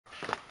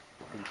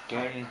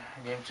Game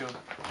 2.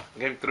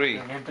 Game 3.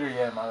 Game 3,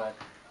 yeah, my bad.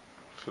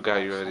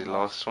 Forgot you already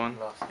lost one.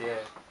 Lost, yeah.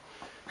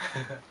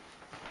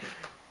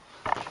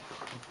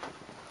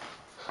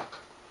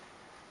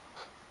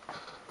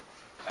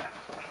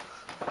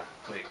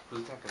 Wait,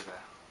 whose deck is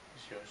that?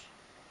 It's yours.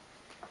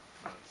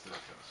 Oh, it's yours.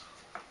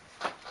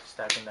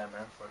 Stacking that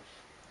man first.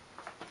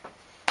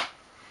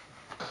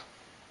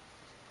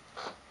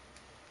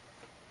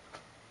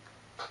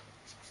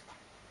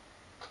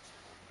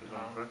 Who's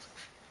going first?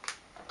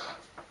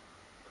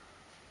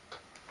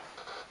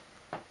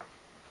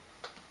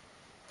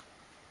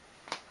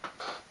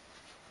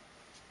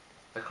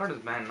 That card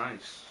is man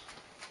nice.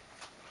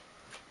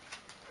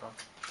 Oh.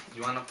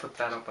 You wanna put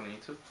that up on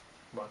YouTube?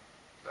 What?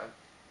 That?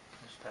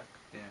 This deck?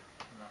 Yeah.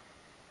 No.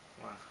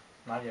 Why?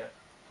 Not yet.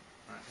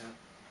 Not yet.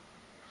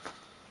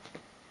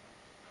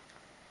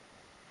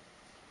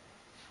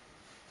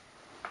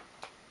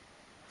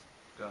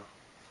 Go.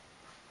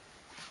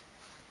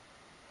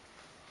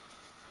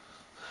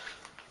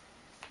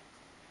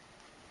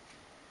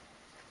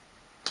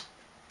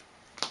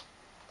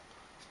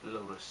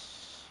 Lotus.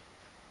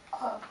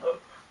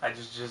 I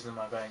just jizzed in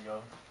my bag,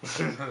 yo. This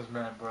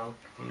man broke.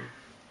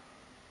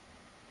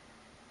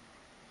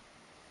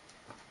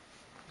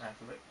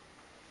 Activate.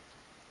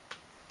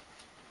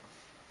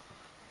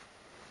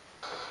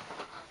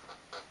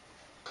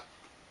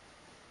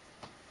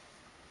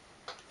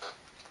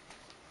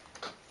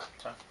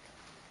 Sorry.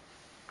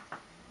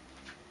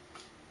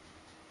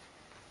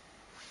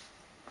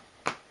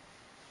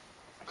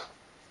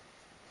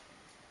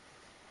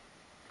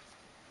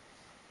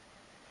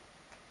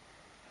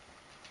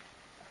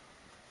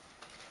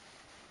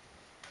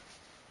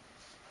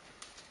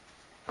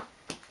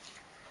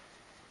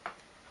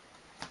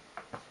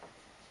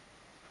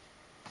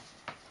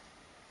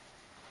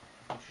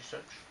 What's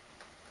your search?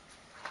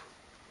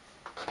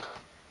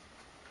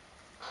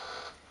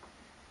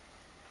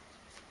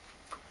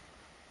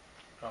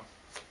 Come.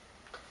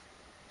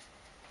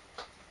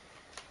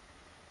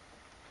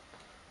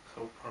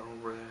 So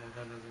red.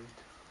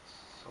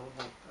 So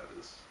that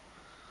is.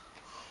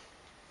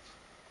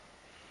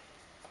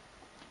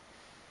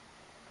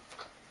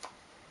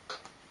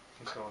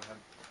 Go ahead.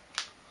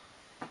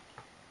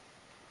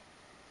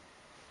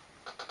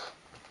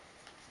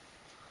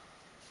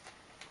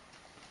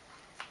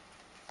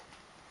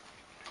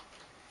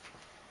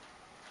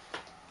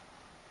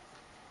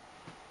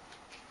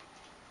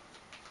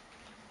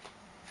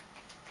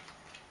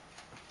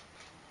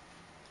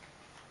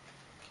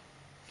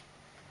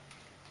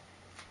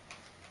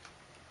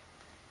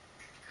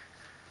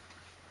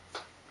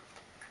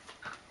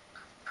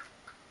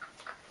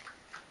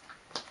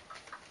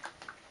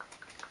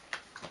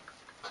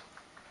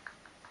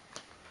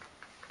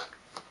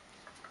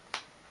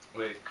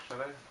 Wait, should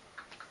I?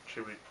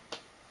 Should we? I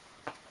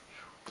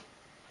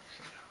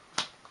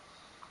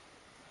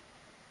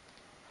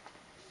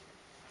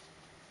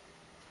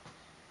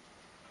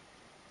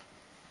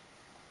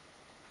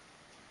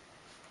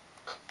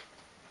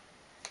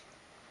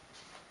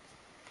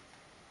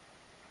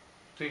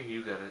think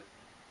you get it.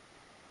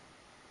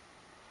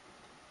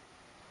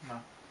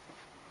 No.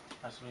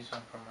 Has to be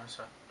something from my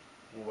side.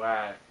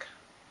 Whack.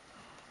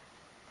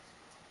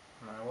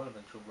 No, it would have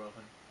been too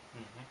broken.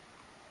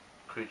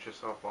 Create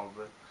yourself all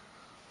day.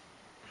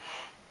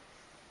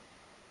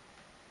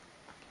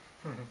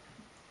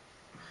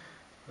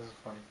 This is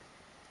funny.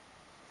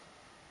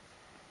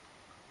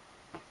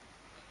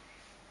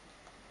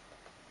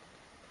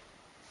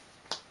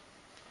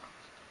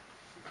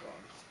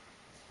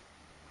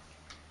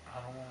 I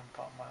don't want to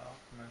pop my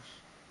alchemist.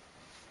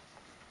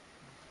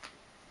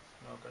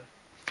 Okay.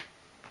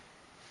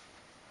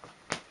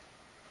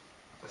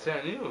 See, I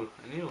knew.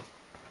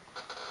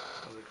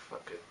 I was like,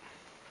 fuck it.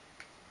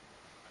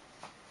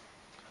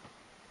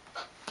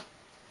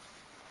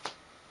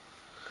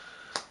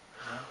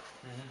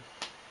 Yeah?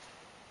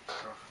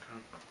 Draw for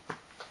turn.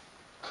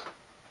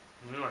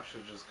 I knew I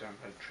should have just gotten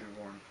that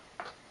Treeborn.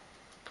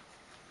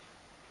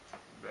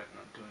 Bad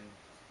not doing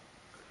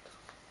good.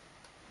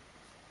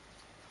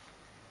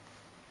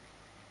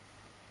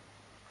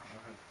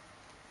 Alright.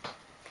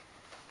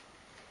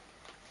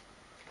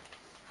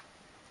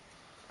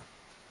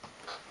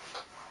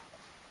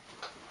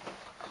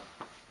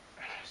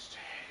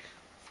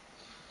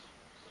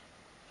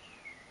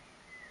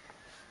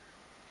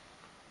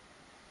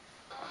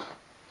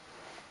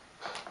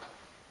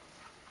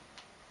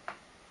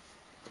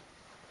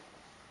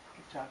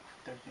 Jack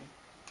 13.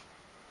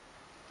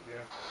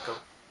 Yeah, go.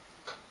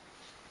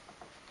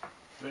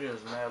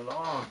 Video's mad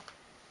long.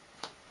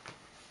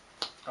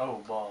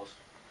 Oh, balls.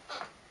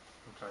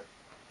 I'm sorry.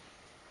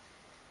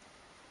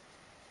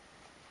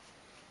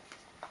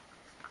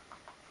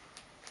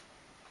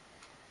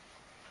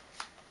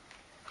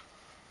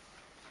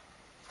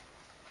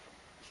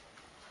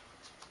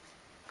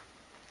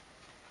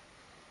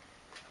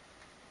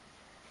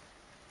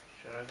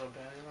 Should I go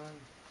Dandelion?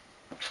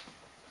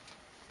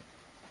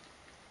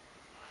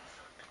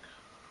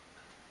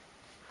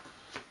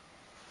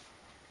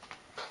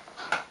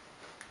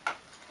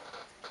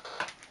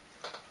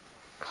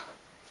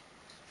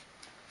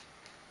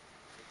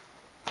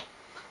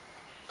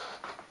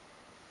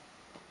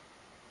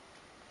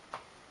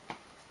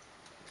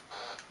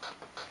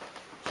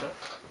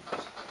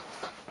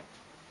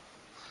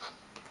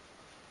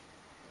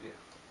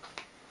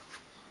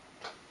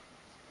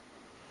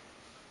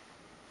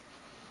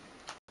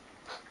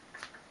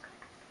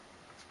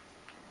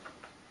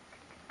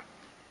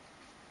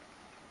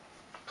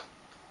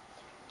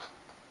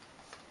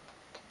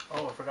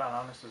 Oh, I forgot.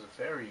 Honest is a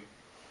fairy.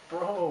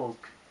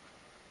 Broke.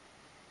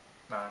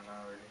 Nah,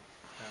 not really.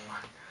 Never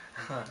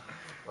mind.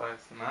 Why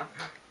it's not?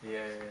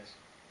 Yeah, it is.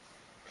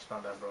 It's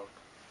not that broke.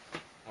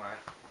 Why?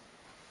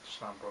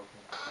 It's not broken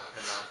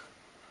enough.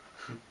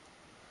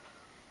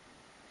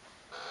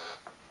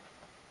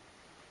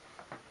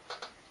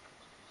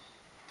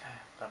 Damn,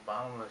 that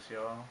bottomless,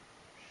 yo.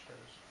 Shit.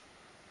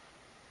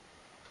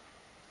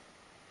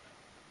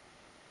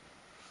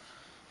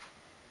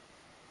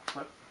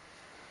 Flip.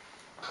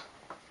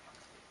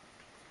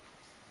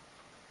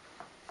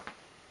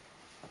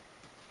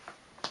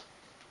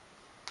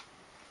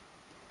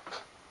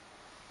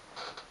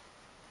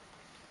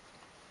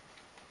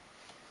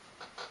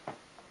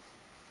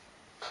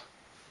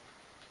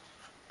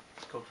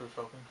 Go to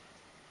token.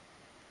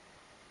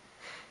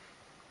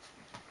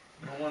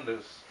 No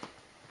wonders.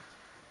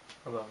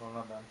 Hold up, I'm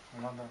not done.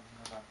 I'm not done.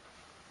 I'm not done.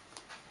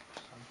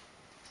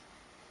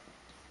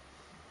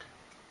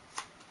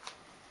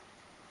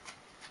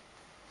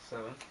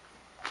 Seven.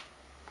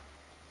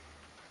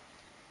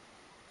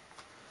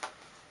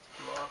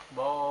 Block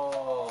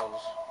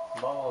balls.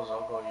 Balls,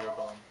 I'll go your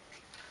ball.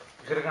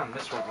 You could have gotten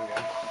this one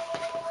again.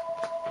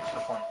 What's the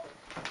point?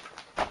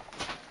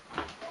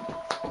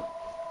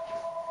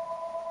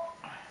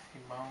 He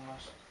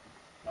boundless.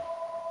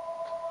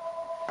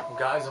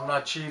 Guys, I'm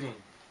not cheating.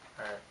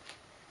 Alright.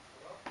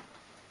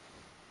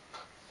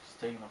 Just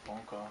taking a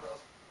phone call.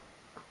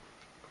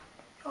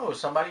 Oh,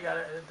 somebody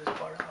gotta edit this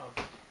part out.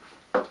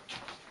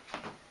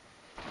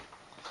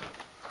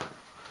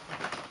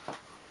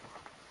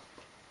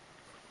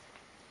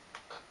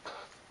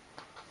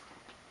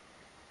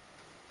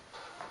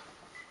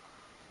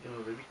 You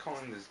know, they be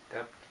calling this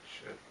depth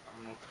shit. I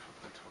don't know what the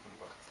fuck they're talking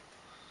about.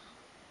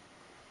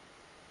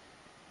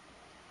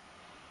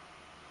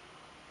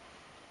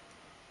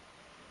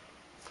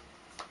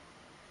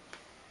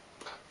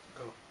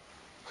 Go.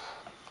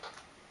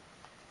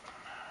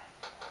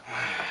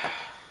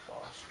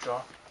 Boss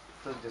draw.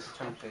 Still just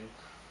tempting.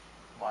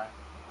 Why?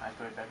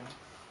 Activate beckoning?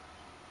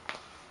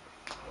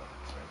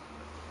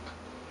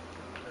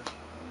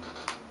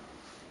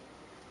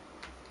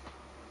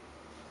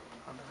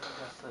 How the hell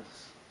does this?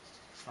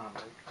 It's not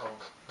like. Oh,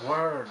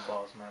 word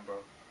balls, man, bro.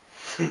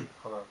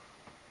 Hold up.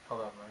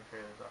 Hold up, let me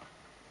figure this out.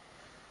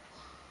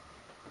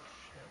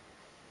 Shit.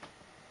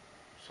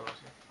 So is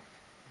it?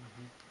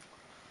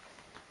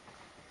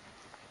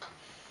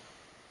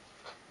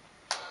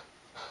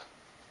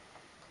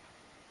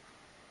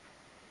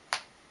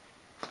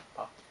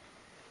 Pop.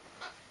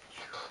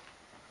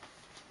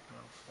 No,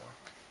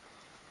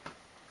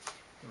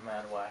 4.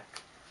 Mad whack.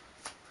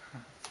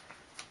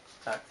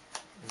 Attack.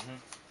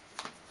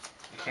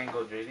 You can't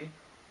go JD?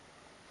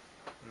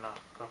 No,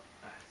 go.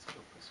 Let's go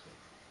this way.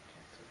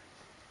 Can't do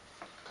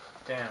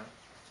it. Damn.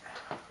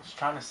 I was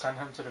trying to send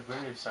him to the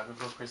grave so I could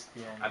go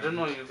crispy and. I didn't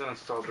know you were gonna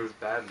stall this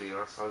badly, or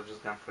else I was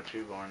just gone for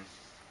Treeborn.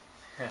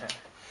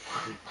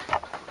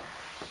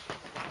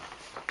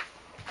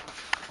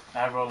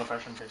 I roll a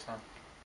pressure face now.